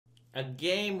A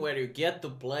game where you get to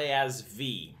play as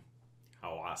V.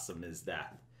 How awesome is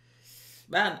that?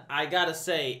 Man, I gotta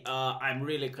say, I'm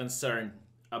really concerned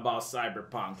about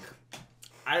Cyberpunk.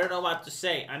 I don't know what to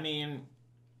say. I mean,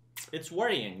 it's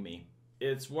worrying me.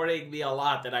 It's worrying me a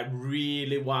lot that I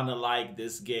really want to like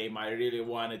this game. I really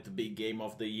want it to be Game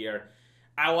of the Year.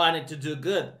 I want it to do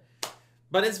good.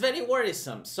 But it's very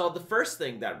worrisome. So the first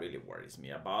thing that really worries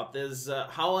me about is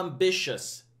how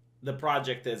ambitious the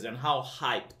project is and how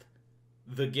hyped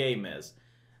the game is.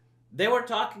 They were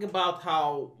talking about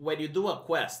how when you do a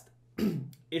quest,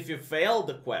 if you fail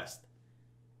the quest,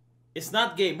 it's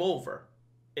not game over.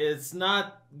 It's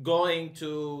not going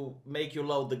to make you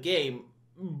load the game,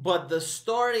 but the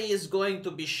story is going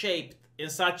to be shaped in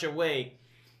such a way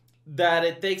that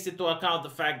it takes into account the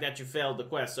fact that you failed the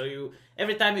quest. So you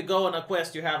every time you go on a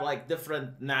quest, you have like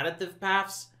different narrative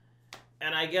paths,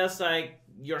 and I guess like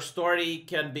your story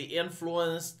can be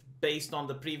influenced based on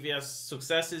the previous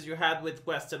successes you had with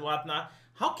quests and whatnot.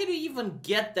 How can you even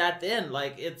get that in?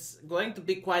 Like, it's going to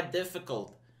be quite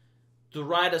difficult to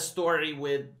write a story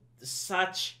with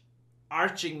such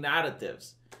arching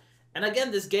narratives. And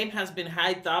again, this game has been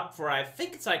hyped up for, I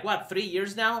think it's like, what, 3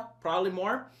 years now? Probably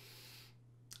more.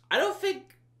 I don't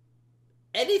think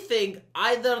anything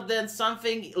other than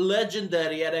something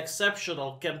legendary and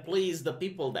exceptional can please the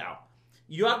people now.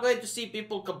 You are going to see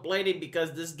people complaining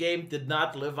because this game did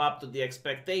not live up to the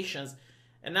expectations.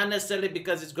 And not necessarily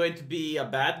because it's going to be a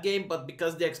bad game, but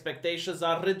because the expectations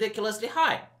are ridiculously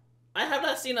high. I have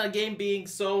not seen a game being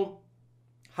so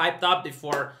hyped up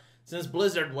before since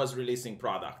Blizzard was releasing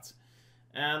products.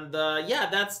 And yeah,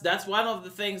 that's one of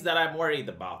the things that I'm worried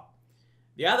about.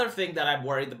 The other thing that I'm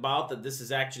worried about, that this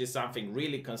is actually something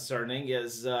really concerning,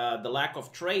 is the lack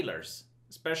of trailers,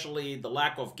 especially the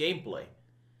lack of gameplay.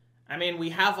 I mean, we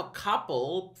have a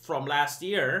couple from last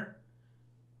year,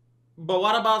 but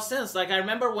what about since? Like, I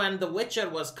remember when The Witcher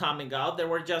was coming out, there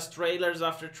were just trailers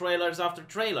after trailers after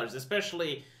trailers,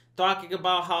 especially talking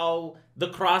about how the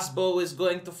crossbow is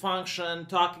going to function,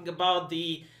 talking about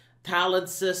the talent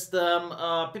system.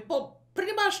 People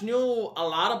pretty much knew a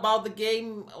lot about the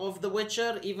game of The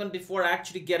Witcher even before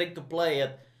actually getting to play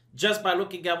it, just by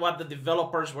looking at what the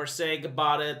developers were saying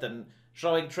about it and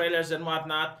showing trailers and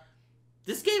whatnot.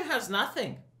 This game has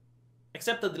nothing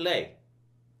except a delay.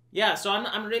 Yeah, so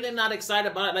I'm really not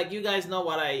excited about it. Like, you guys know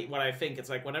what I think. It's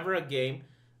like whenever a game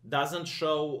doesn't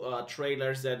show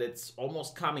trailers that it's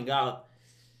almost coming out,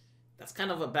 that's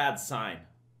kind of a bad sign.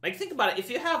 Like, think about it.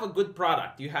 If you have a good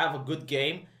product, you have a good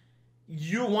game,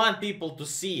 you want people to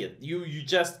see it. You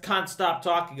just can't stop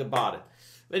talking about it.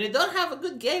 When you don't have a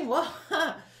good game, well,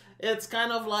 it's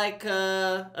kind of like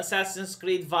Assassin's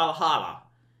Creed Valhalla.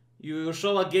 You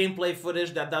show a gameplay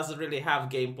footage that doesn't really have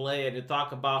gameplay, and you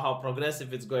talk about how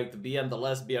progressive it's going to be and the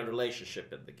lesbian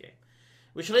relationship in the game.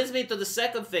 Which leads me to the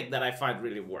second thing that I find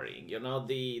really worrying. You know,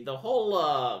 the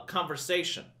whole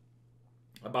conversation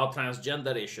about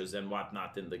transgender issues and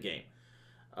whatnot in the game.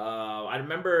 I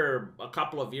remember a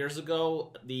couple of years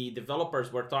ago, the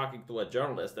developers were talking to a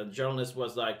journalist, and the journalist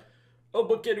was like, "Oh,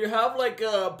 but can you have like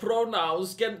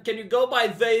pronouns? Can you go by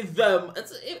they, them?"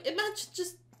 Imagine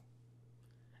just...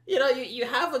 You know, you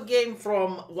have a game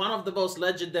from one of the most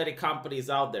legendary companies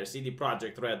out there, CD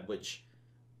Projekt Red, which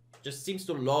just seems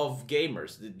to love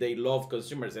gamers. They love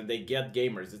consumers and they get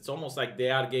gamers. It's almost like they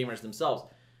are gamers themselves.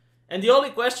 And the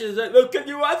only question is like, well, can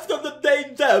you ask them the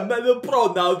they, them, and the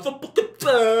pronouns?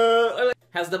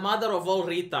 Has the mother of all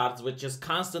retards, which is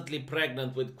constantly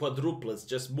pregnant with quadruplets,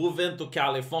 just move into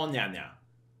California now?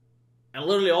 And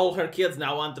literally all her kids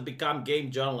now want to become game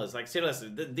journalists. Like,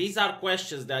 seriously, these are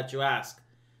questions that you ask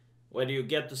when you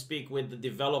get to speak with the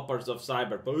developers of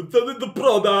Cyberpunk. The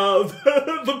pronouns!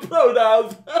 The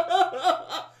pronouns!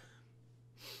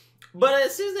 But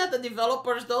it seems that the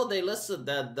developers, though, they listen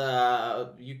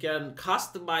that you can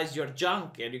customize your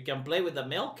junk and you can play with a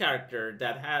male character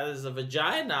that has a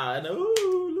vagina and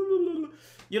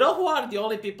you know who are the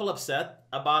only people upset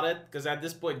about it? Because at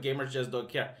this point, gamers just don't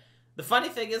care. The funny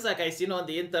thing is, like, I seen on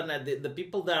the internet, the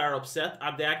people that are upset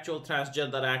are the actual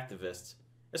transgender activists.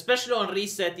 Especially on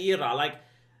Reset Era. Like,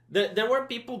 there were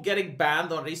people getting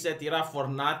banned on Reset Era for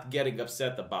not getting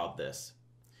upset about this.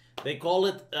 They call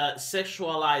it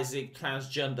sexualizing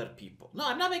transgender people. No,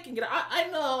 I'm not making it... I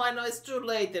know, it's too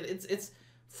late. It's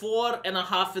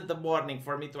 4:30 in the morning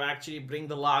for me to actually bring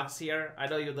the logs here. I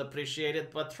know you'd appreciate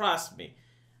it, but trust me.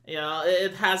 You know,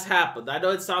 it has happened. I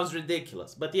know it sounds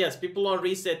ridiculous. But yes, people on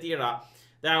Reset Era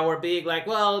that were being like,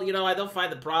 well, you know, I don't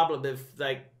find the problem if,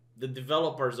 like, the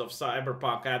developers of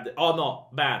Cyberpunk had the, oh no,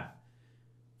 ban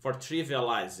for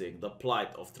trivializing the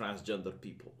plight of transgender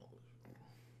people.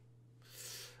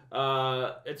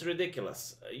 It's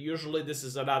ridiculous. Usually this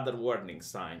is another warning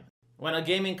sign. When a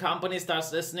gaming company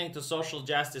starts listening to social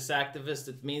justice activists,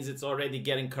 it means it's already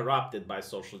getting corrupted by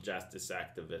social justice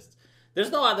activists. There's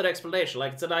no other explanation.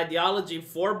 Like, it's an ideology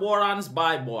for morons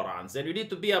by morons. And you need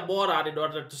to be a moron in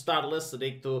order to start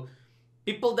listening to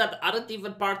people that aren't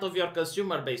even part of your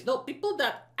consumer base. No, people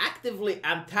that actively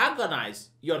antagonize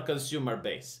your consumer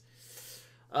base.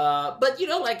 But, you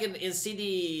know, like in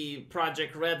CD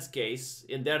Projekt Red's case,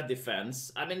 in their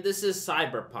defense, I mean, this is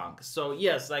Cyberpunk. So,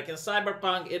 yes, like in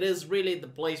Cyberpunk, it is really the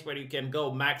place where you can go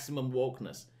maximum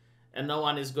wokeness. And no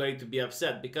one is going to be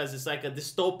upset because it's like a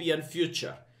dystopian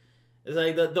future. It's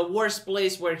like the worst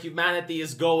place where humanity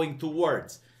is going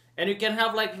towards. And you can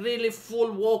have like really full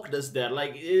wokeness there.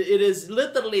 Like, it is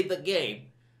literally the game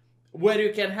where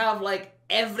you can have like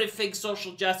everything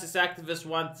social justice activists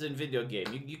want in video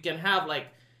game. You can have like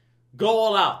go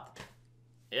all out.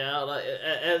 Yeah,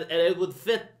 and it would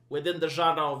fit within the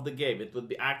genre of the game. It would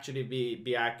be actually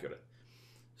be accurate.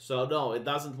 So no, it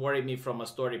doesn't worry me from a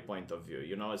story point of view.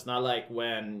 You know, it's not like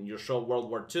when you show World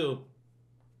War II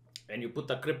and you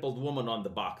put a crippled woman on the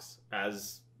box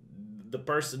as the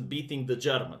person beating the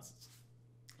Germans.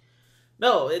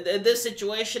 No, in this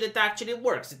situation, it actually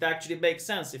works. It actually makes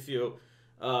sense if you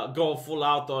go full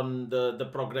out on the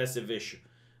progressive issue.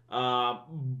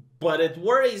 But it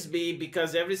worries me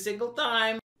because every single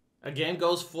time a game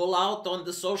goes full out on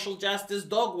the social justice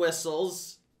dog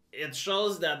whistles, it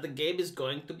shows that the game is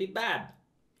going to be bad.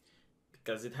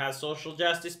 Because it has social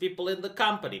justice people in the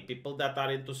company. People that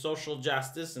are into social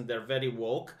justice and they're very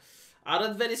woke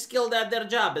aren't very skilled at their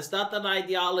job. It's not an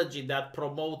ideology that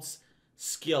promotes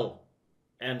skill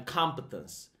and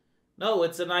competence. No,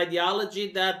 it's an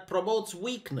ideology that promotes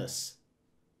weakness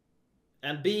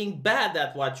and being bad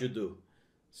at what you do.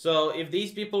 So if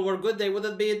these people were good, they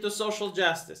wouldn't be into social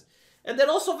justice. And they're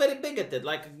also very bigoted.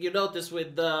 Like you notice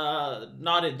with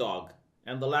Naughty Dog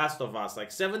and The Last of Us, like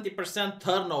 70%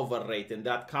 turnover rate in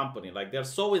that company. Like they're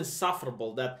so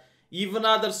insufferable that even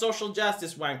other social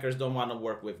justice wankers don't want to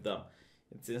work with them.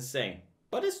 It's insane.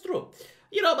 But it's true.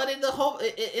 You know, but in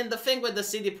the thing with the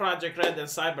CD Projekt Red and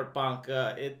Cyberpunk,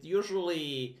 it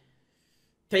usually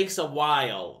takes a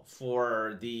while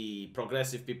for the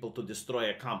progressive people to destroy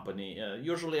a company.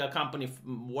 Usually a company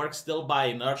works still by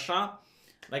inertia.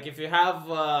 Like if you have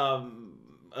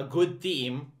a good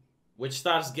team which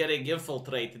starts getting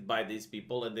infiltrated by these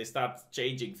people and they start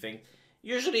changing things,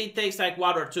 usually it takes like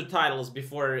 1 or 2 titles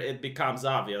before it becomes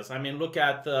obvious. I mean, look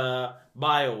at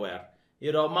BioWare.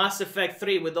 You know, Mass Effect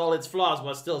 3 with all its flaws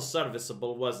was still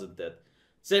serviceable, wasn't it?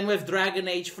 Same with Dragon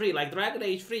Age 3. Like, Dragon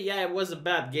Age 3, yeah, it was a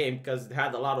bad game because it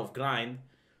had a lot of grind.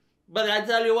 But I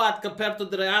tell you what, compared to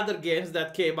the other games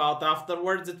that came out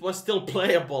afterwards, it was still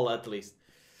playable at least.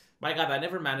 My god, I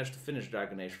never managed to finish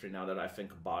Dragon Age 3 now that I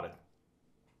think about it.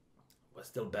 It was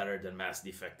still better than Mass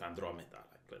Effect Andromeda,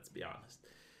 like, let's be honest.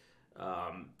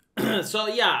 So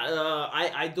yeah,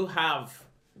 I do have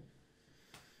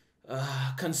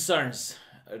concerns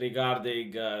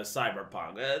regarding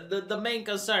Cyberpunk. The main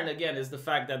concern again is the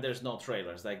fact that there's no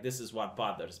trailers. Like, this is what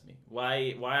bothers me.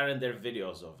 Why aren't there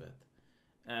videos of it?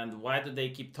 And why do they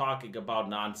keep talking about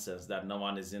nonsense that no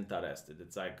one is interested?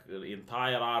 It's like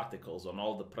entire articles on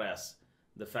all the press.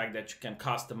 The fact that you can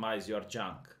customize your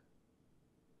junk.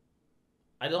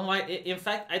 I don't like. In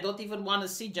fact, I don't even want to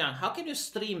see junk. How can you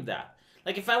stream that?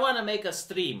 Like, if I want to make a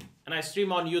stream and I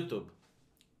stream on YouTube,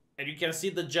 and you can see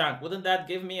the junk, wouldn't that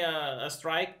give me a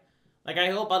strike? Like,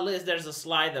 I hope at least there's a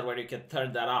slider where you can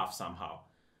turn that off somehow.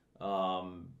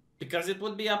 Because it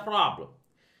would be a problem.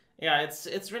 Yeah,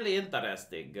 it's really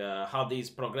interesting how these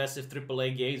progressive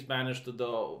AAA games manage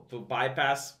to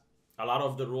bypass a lot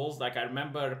of the rules. Like, I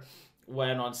remember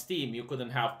when on Steam you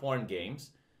couldn't have porn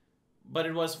games. But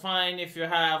it was fine if you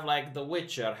have, like, The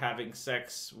Witcher having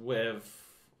sex with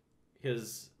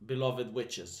his beloved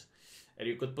witches. And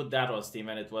you could put that on Steam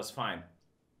and it was fine.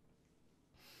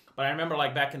 But I remember,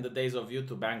 like, back in the days of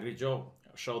YouTube, Angry Joe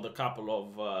showed a couple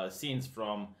of scenes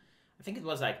from, I think it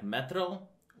was like Metro,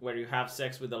 where you have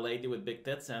sex with a lady with big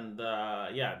tits, and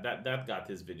yeah, that got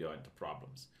his video into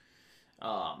problems.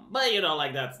 But, you know,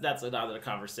 like, that's another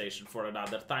conversation for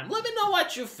another time. Let me know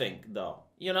what you think, though.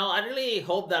 You know, I really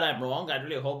hope that I'm wrong. I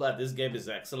really hope that this game is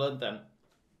excellent and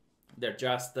they're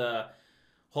just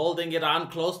holding it on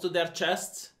close to their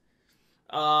chests.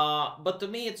 But to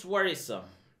me, it's worrisome.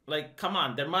 Like, come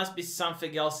on, there must be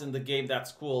something else in the game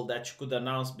that's cool that you could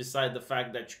announce beside the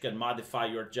fact that you can modify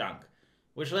your junk.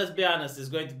 Which, let's be honest, is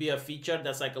going to be a feature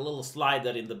that's like a little slider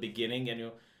in the beginning and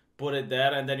you put it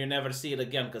there and then you never see it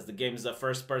again because the game is a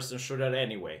first-person shooter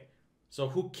anyway. So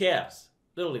who cares?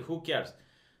 Literally, who cares?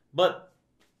 But,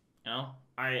 you know,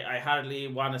 I hardly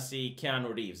want to see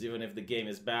Keanu Reeves, even if the game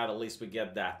is bad. At least we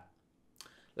get that.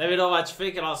 Let me know what you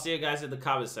think, and I'll see you guys in the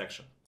comment section.